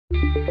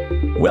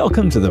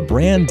Welcome to the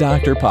Brand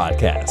Doctor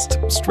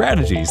Podcast,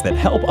 strategies that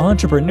help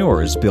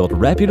entrepreneurs build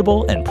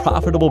reputable and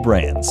profitable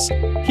brands.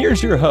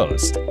 Here's your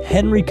host,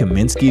 Henry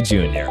Kaminski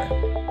Jr.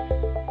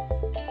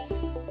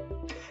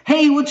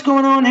 Hey, what's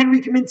going on?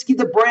 Henry Kaminski,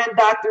 the Brand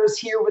Doctor, is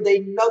here with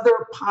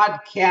another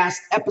podcast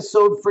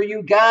episode for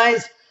you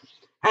guys.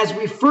 As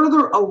we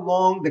further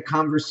along the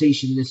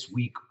conversation this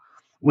week,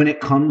 when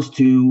it comes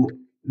to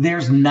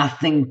there's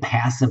nothing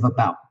passive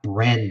about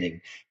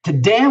branding.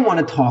 Today, I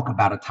want to talk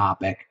about a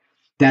topic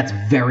that's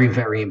very,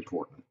 very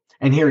important.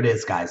 And here it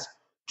is, guys.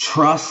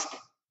 Trust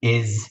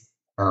is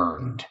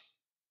earned.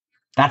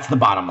 That's the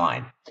bottom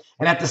line.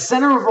 And at the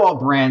center of all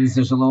brands,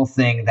 there's a little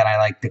thing that I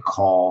like to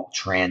call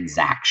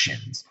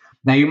transactions.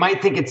 Now, you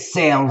might think it's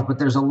sales, but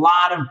there's a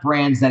lot of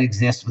brands that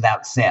exist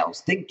without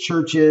sales. Think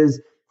churches,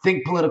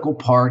 think political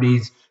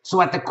parties.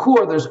 So at the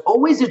core, there's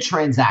always a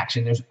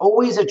transaction. There's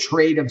always a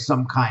trade of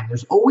some kind.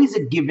 There's always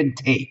a give and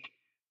take.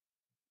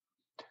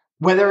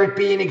 Whether it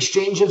be an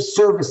exchange of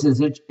services,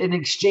 an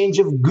exchange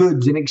of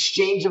goods, an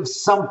exchange of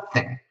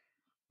something.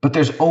 But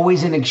there's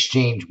always an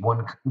exchange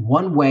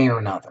one way or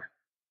another.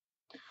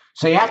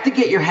 So you have to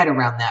get your head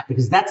around that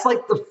because that's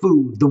like the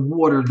food, the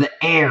water, the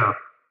air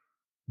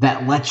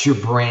that lets your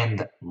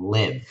brand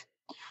live.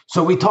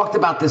 So we talked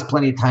about this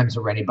plenty of times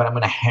already, but I'm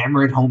going to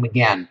hammer it home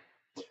again.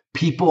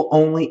 People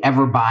only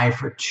ever buy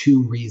for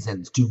two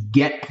reasons: to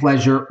get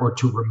pleasure or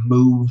to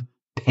remove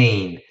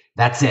pain.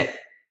 That's it.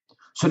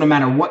 So no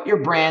matter what your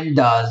brand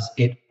does,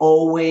 it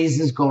always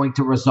is going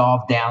to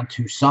resolve down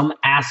to some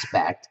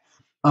aspect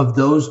of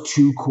those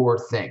two core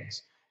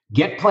things.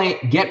 Get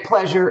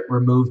pleasure,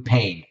 remove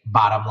pain,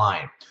 bottom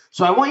line.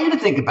 So I want you to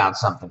think about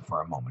something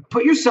for a moment.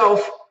 Put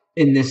yourself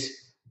in this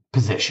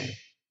position.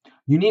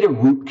 You need a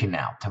root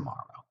canal tomorrow.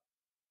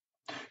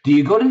 Do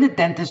you go to the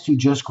dentist who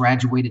just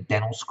graduated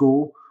dental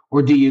school,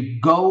 or do you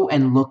go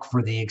and look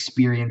for the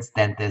experienced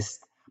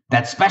dentist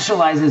that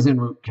specializes in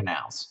root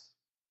canals?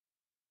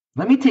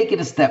 Let me take it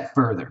a step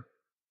further.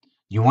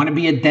 You want to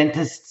be a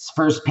dentist's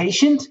first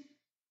patient?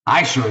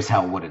 I sure as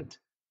hell wouldn't.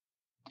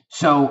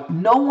 So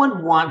no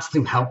one wants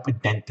to help a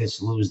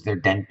dentist lose their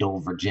dental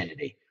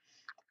virginity.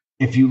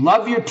 If you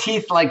love your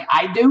teeth like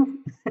I do,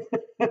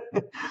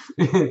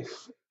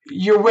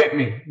 you're with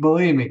me,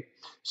 believe me.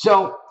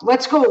 So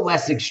let's go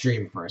less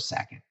extreme for a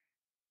second.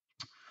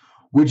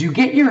 Would you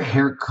get your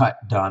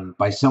haircut done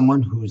by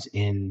someone who's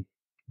in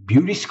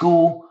beauty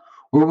school,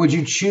 or would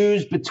you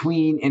choose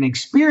between an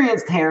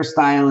experienced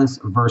hairstylist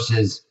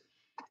versus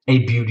a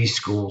beauty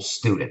school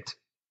student?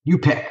 You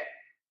pick.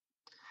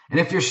 And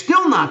if you're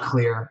still not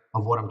clear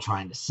of what I'm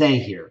trying to say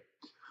here,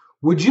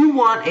 would you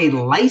want a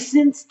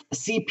licensed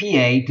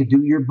CPA to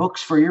do your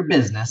books for your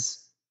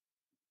business?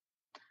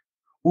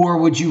 Or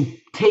would you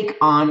take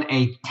on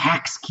a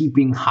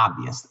tax-keeping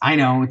hobbyist? I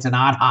know it's an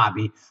odd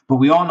hobby, but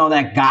we all know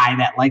that guy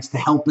that likes to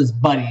help his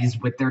buddies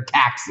with their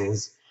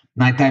taxes.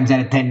 9 times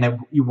out of 10,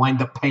 you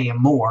wind up paying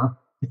more.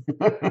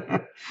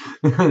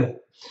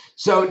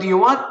 So do you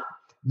want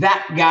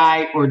that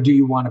guy or do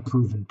you want a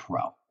proven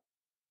pro?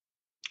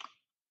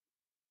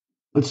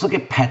 Let's look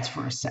at pets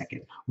for a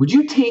second. Would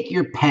you take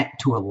your pet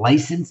to a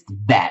licensed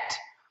vet,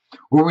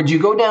 or would you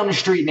go down the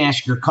street and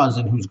ask your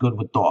cousin who's good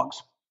with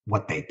dogs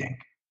what they think?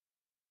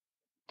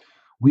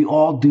 We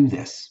all do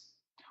this.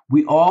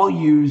 We all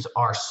use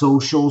our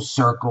social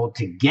circle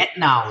to get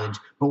knowledge,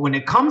 but when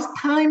it comes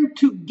time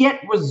to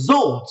get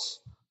results,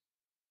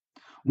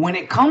 when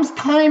it comes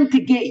time to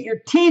get your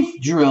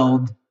teeth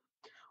drilled,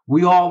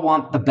 we all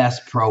want the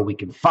best pro we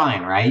can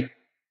find, right?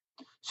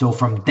 So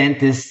from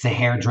dentists to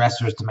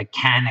hairdressers to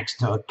mechanics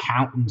to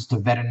accountants to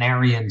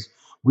veterinarians,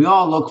 we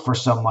all look for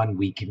someone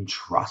we can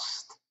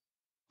trust.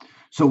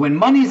 So when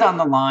money's on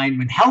the line,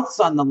 when health's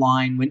on the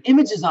line, when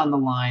image is on the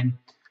line,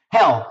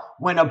 hell,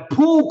 when a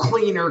pool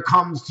cleaner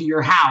comes to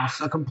your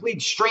house, a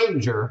complete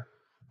stranger,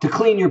 to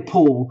clean your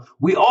pool,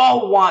 we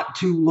all want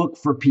to look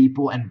for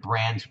people and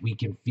brands we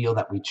can feel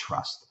that we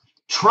trust.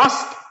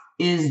 Trust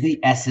is the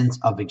essence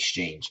of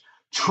exchange.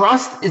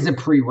 Trust is a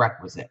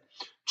prerequisite.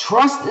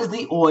 Trust is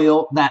the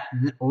oil that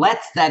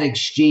lets that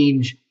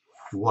exchange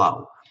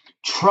flow.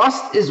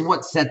 Trust is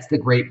what sets the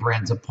great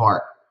brands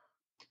apart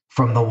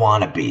from the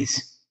wannabes.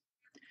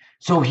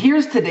 So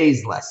here's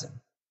today's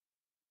lesson.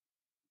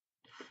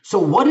 So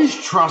what is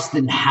trust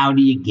and how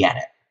do you get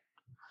it?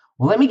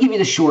 Well, let me give you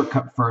the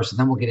shortcut first, and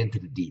then we'll get into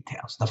the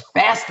details. The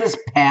fastest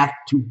path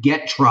to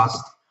get trust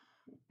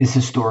is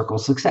historical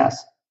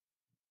success.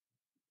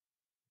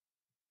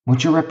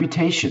 What's your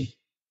reputation?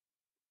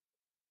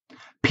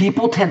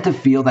 People tend to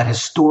feel that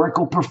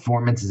historical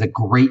performance is a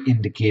great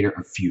indicator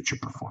of future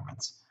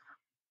performance,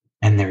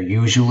 and they're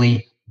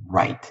usually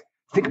right.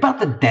 Think about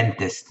the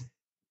dentist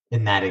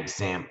in that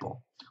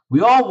example.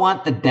 We all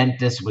want the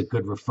dentist with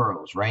good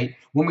referrals, right?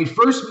 When we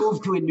first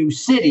move to a new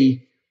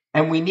city,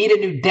 and we need a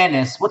new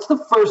dentist, what's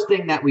the first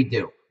thing that we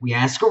do? We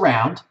ask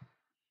around,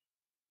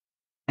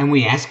 and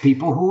we ask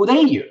people who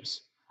they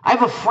use. I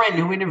have a friend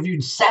who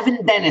interviewed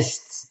 7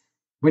 dentists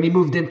when he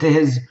moved into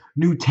his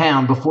new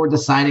town before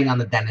deciding on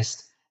the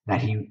dentist that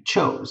he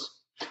chose.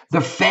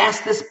 The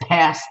fastest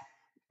path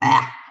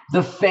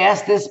The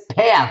fastest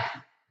path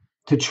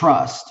to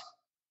trust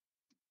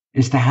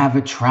is to have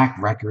a track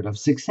record of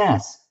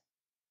success.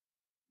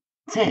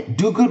 That's it.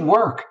 Do good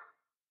work.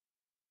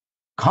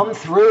 Come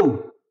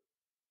through.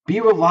 Be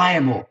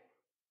reliable.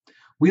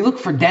 We look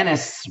for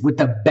dentists with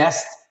the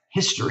best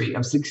history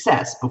of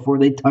success before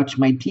they touch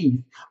my teeth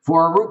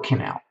for a root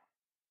canal.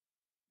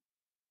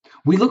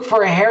 We look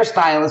for a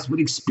hairstylist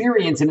with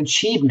experience and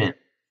achievement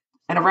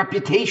and a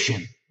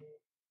reputation.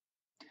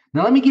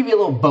 Now, let me give you a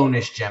little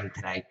bonus gem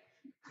today.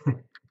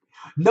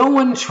 No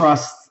one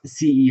trusts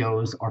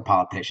CEOs or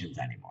politicians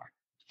anymore.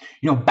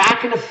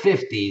 Back in the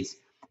 50s,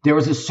 there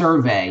was a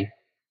survey,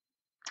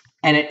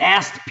 and it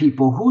asked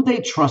people who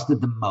they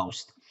trusted the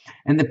most.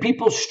 And the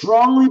people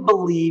strongly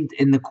believed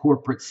in the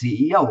corporate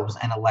CEOs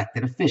and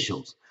elected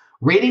officials,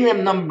 rating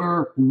them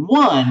number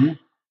one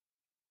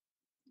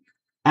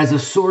as a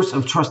source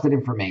of trusted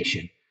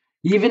information,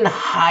 even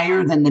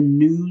higher than the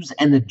news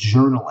and the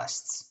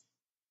journalists.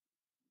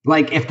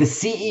 Like if the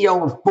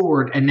CEO of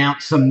Ford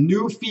announced some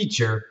new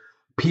feature,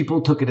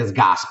 people took it as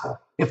gospel.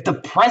 If the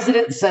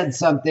president said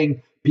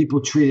something,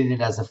 people treated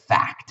it as a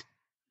fact.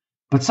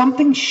 But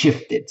something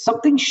shifted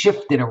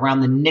around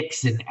the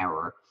Nixon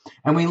era,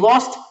 and we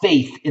lost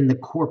faith in the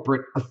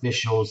corporate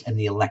officials and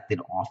the elected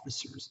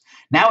officers.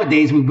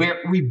 Nowadays,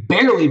 we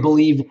barely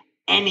believe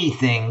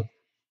anything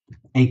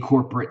a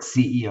corporate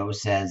CEO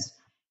says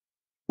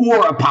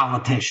or a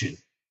politician,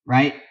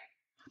 right?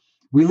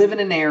 We live in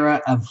an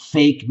era of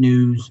fake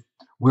news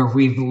where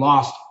we've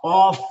lost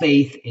all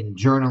faith in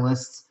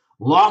journalists,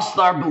 lost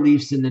our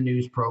beliefs in the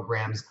news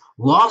programs,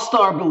 lost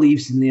our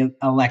beliefs in the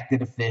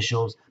elected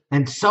officials,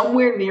 and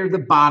somewhere near the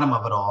bottom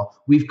of it all,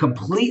 we've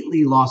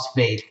completely lost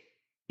faith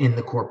in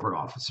the corporate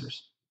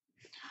officers.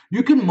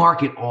 You can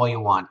market all you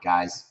want,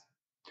 guys.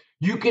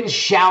 You can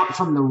shout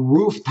from the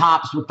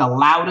rooftops with the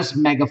loudest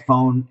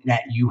megaphone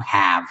that you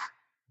have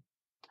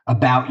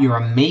about your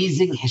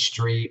amazing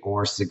history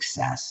or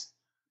success.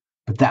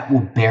 But that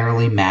will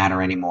barely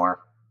matter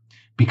anymore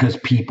because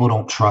people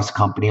don't trust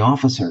company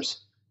officers.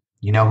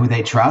 You know who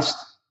they trust?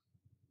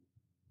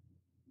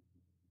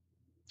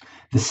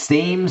 The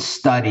same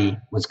study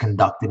was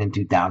conducted in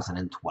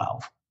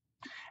 2012.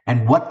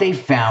 And what they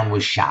found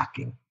was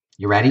shocking.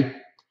 You ready?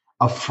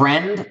 A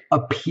friend, a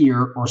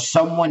peer, or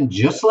someone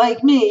just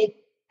like me,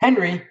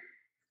 Henry,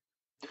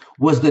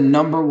 was the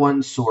number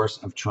one source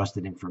of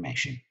trusted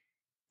information.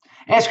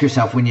 Ask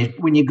yourself, when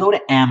you go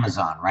to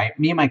Amazon, right?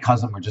 Me and my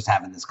cousin were just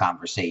having this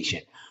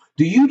conversation.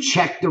 Do you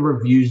check the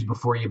reviews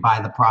before you buy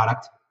the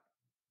product?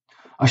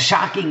 A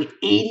shocking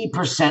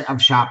 80%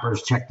 of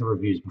shoppers check the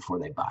reviews before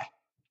they buy.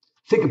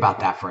 Think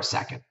about that for a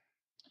second.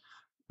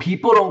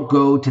 People don't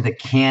go to the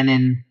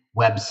Canon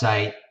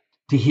website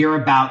to hear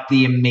about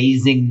the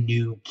amazing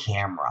new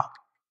camera.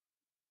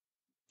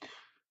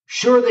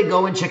 Sure, they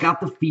go and check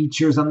out the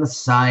features on the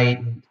site,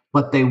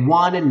 but they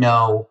want to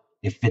know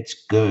if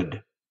it's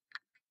good.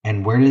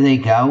 And where do they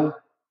go?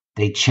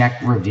 They check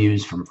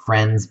reviews from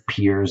friends,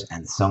 peers,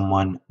 and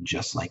someone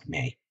just like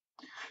me.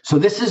 So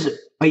this is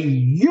a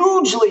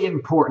hugely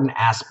important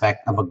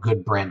aspect of a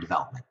good brand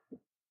development.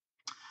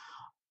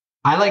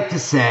 I like to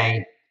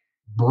say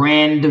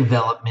brand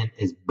development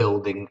is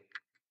building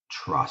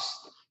trust.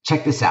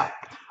 Check this out.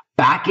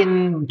 Back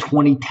in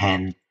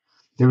 2010,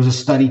 there was a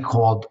study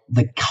called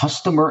the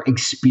Customer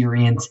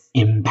Experience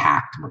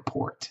Impact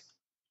Report.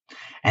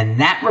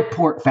 And that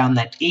report found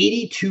that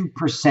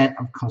 82%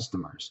 of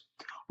customers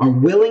are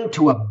willing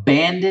to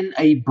abandon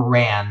a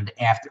brand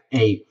after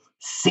a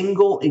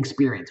single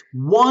experience,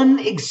 one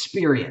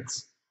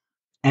experience,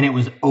 and it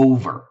was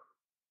over.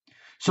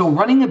 So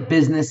running a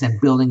business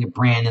and building a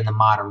brand in the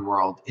modern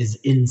world is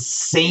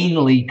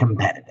insanely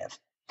competitive.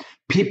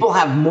 People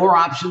have more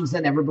options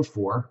than ever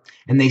before,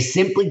 and they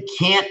simply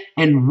can't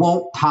and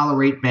won't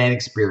tolerate bad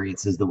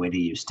experiences the way they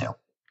used to.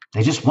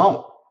 They just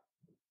won't.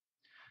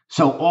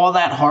 So all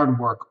that hard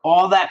work,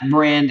 all that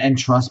brand and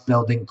trust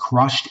building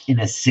crushed in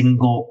a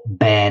single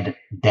bad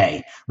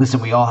day. Listen,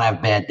 we all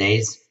have bad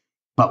days,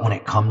 but when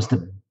it comes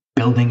to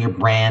building your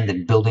brand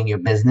and building your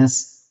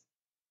business,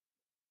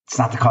 it's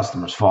not the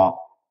customer's fault.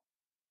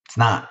 It's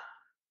not.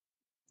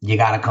 You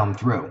got to come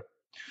through.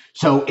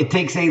 So it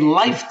takes a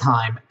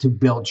lifetime to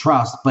build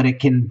trust, but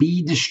it can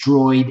be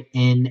destroyed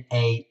in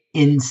an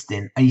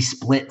instant, a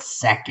split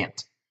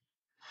second.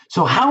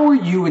 So how are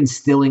you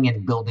instilling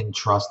and building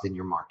trust in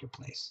your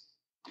marketplace?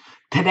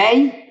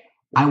 Today,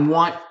 I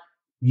want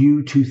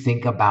you to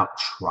think about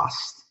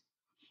trust.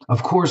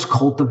 Of course,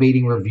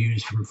 cultivating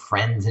reviews from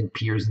friends and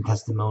peers and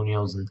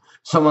testimonials and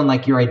someone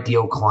like your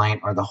ideal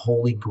client are the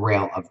holy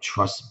grail of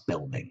trust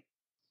building.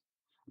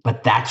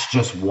 But that's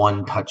just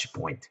one touch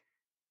point.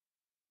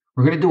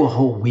 We're going to do a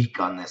whole week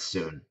on this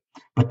soon.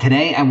 But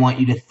today, I want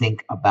you to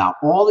think about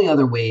all the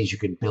other ways you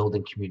can build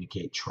and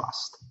communicate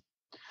trust.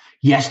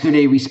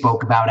 Yesterday, we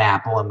spoke about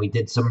Apple and we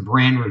did some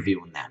brand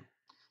review on them.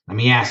 Let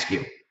me ask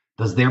you,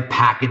 does their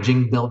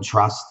packaging build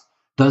trust?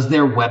 Does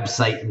their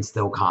website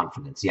instill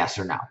confidence? Yes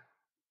or no?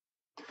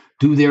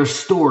 Do their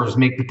stores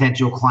make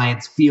potential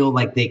clients feel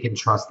like they can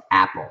trust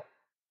Apple?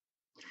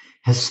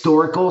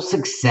 Historical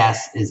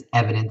success is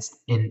evidenced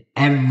in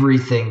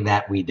everything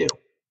that we do.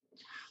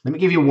 Let me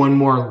give you one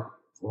more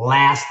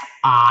last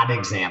odd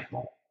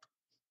example.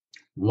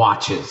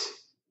 Watches,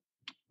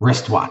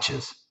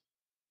 wristwatches.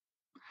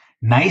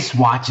 Nice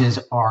watches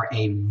are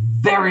a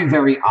very,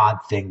 very odd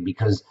thing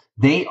because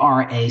they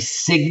are a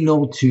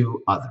signal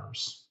to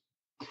others.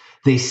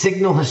 They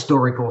signal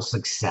historical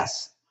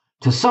success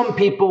to some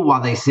people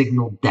while they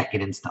signal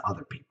decadence to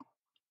other people.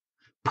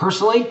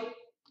 Personally,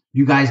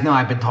 you guys know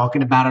I've been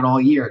talking about it all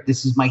year.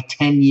 This is my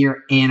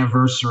 10-year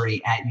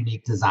anniversary at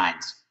Unique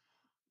Designz.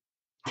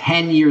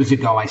 10 years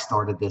ago, I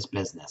started this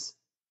business.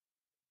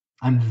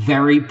 I'm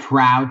very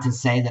proud to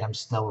say that I'm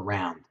still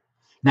around.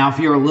 Now, if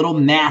you're a little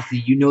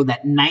mathy, you know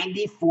that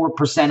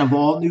 94% of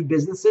all new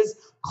businesses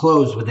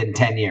close within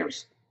 10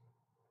 years.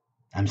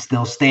 I'm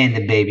still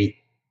standing, baby.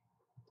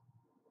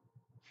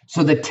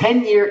 So the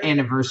 10-year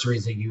anniversary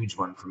is a huge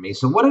one for me.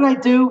 So what did I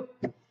do?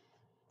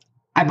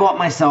 I bought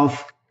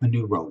myself a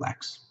new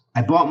Rolex.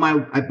 I bought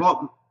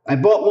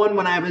one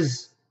when I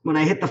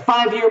hit the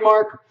 5-year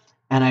mark,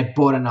 and I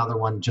bought another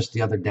one just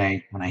the other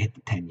day when I hit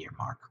the 10-year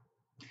mark.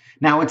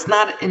 Now, it's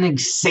not an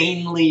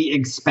insanely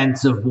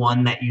expensive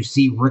one that you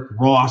see Rick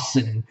Ross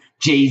and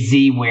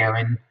Jay-Z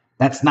wearing.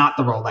 That's not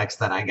the Rolex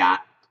that I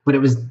got, but it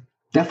was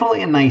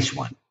definitely a nice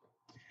one.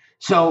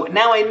 So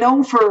now I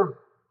know for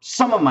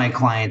some of my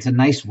clients, a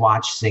nice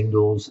watch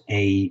signals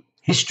a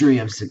history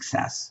of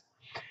success.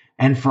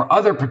 And for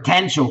other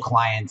potential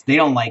clients, they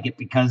don't like it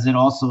because it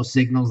also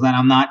signals that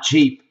I'm not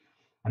cheap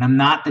and I'm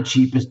not the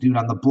cheapest dude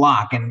on the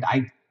block. And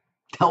I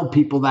tell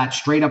people that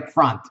straight up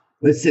front.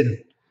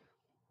 Listen,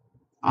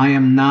 I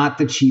am not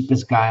the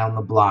cheapest guy on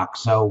the block.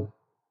 So,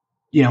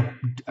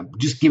 I'm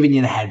just giving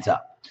you the heads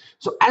up.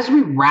 So as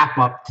we wrap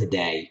up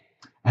today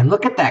and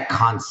look at that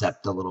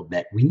concept a little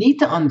bit, we need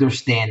to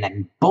understand that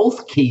in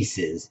both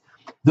cases,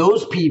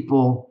 those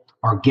people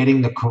are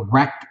getting the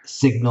correct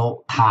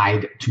signal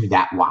tied to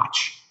that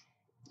watch.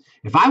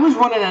 If I was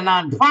running a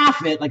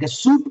nonprofit like a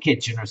soup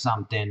kitchen or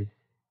something,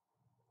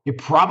 it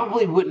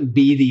probably wouldn't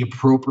be the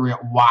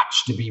appropriate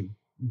watch to be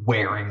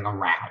wearing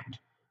around.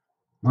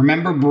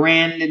 Remember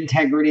brand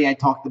integrity? I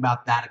talked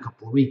about that a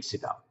couple of weeks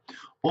ago.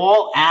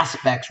 All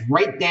aspects,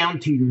 right down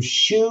to your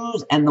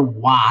shoes and the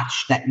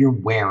watch that you're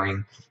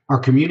wearing, are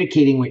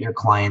communicating with your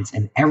clients,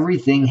 and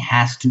everything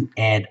has to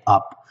add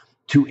up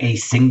to a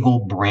single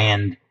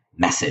brand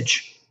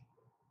message.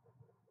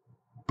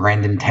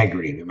 Brand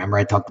integrity. Remember,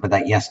 I talked about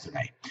that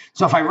yesterday.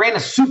 So if I ran a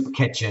soup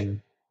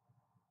kitchen,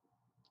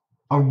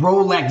 a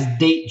Rolex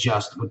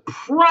Datejust would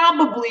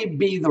probably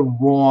be the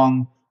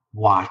wrong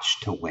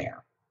watch to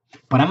wear.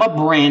 But I'm a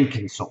brand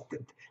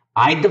consultant.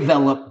 I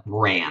develop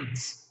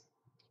brands.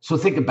 So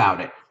think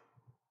about it.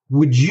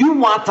 Would you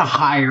want to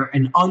hire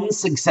an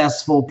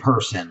unsuccessful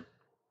person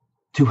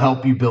to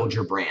help you build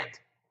your brand?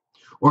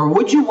 Or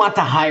would you want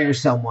to hire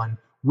someone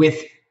with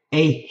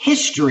a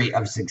history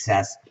of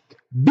success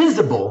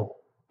visible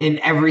in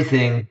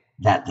everything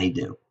that they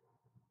do?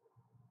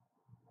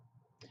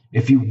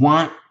 If you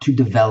want to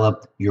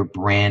develop your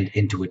brand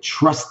into a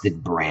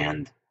trusted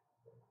brand,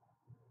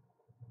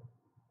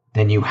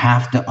 then you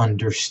have to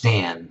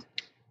understand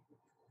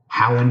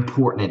how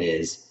important it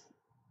is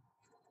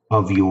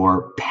of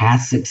your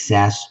past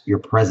success, your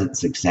present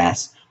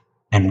success,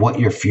 and what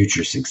your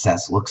future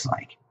success looks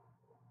like.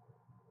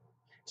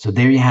 So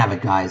there you have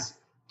it, guys.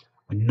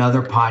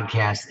 Another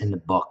podcast in the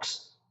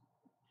books.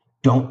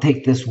 Don't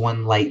take this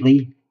one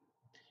lightly.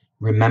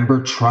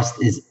 Remember,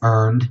 trust is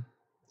earned,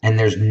 and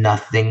there's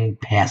nothing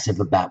passive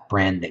about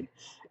branding.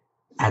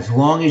 As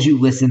long as you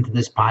listen to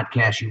this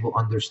podcast, you will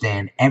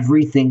understand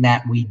everything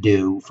that we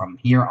do from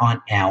here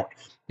on out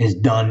is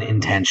done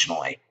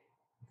intentionally.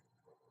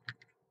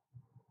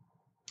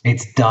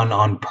 It's done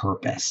on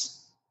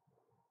purpose.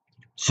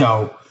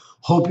 So,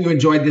 hope you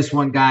enjoyed this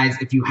one, guys.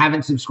 If you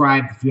haven't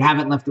subscribed, if you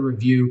haven't left a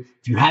review,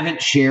 if you haven't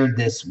shared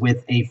this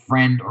with a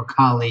friend or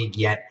colleague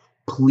yet,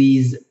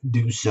 please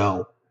do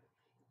so.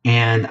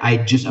 And I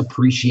just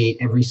appreciate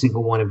every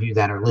single one of you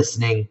that are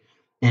listening.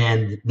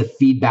 And the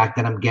feedback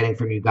that I'm getting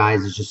from you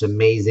guys is just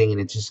amazing.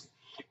 And it just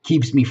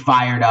keeps me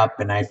fired up.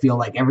 And I feel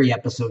like every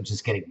episode is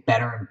just getting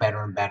better and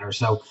better and better.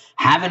 So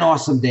have an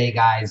awesome day,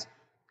 guys.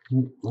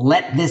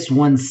 Let this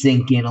one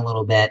sink in a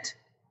little bit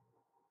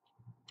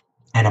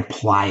and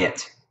apply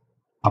it.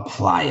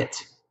 Apply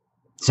it.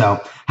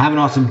 So have an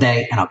awesome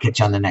day, and I'll catch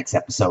you on the next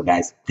episode,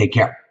 guys. Take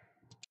care.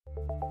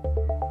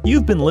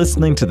 You've been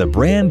listening to the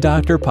Brand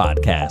Doctor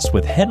Podcast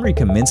with Henry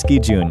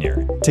Kaminski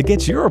Jr. To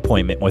get your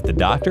appointment with the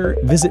doctor,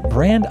 visit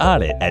Brand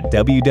Audit at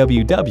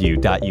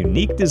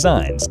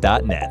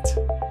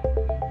www.uniquedesignz.net.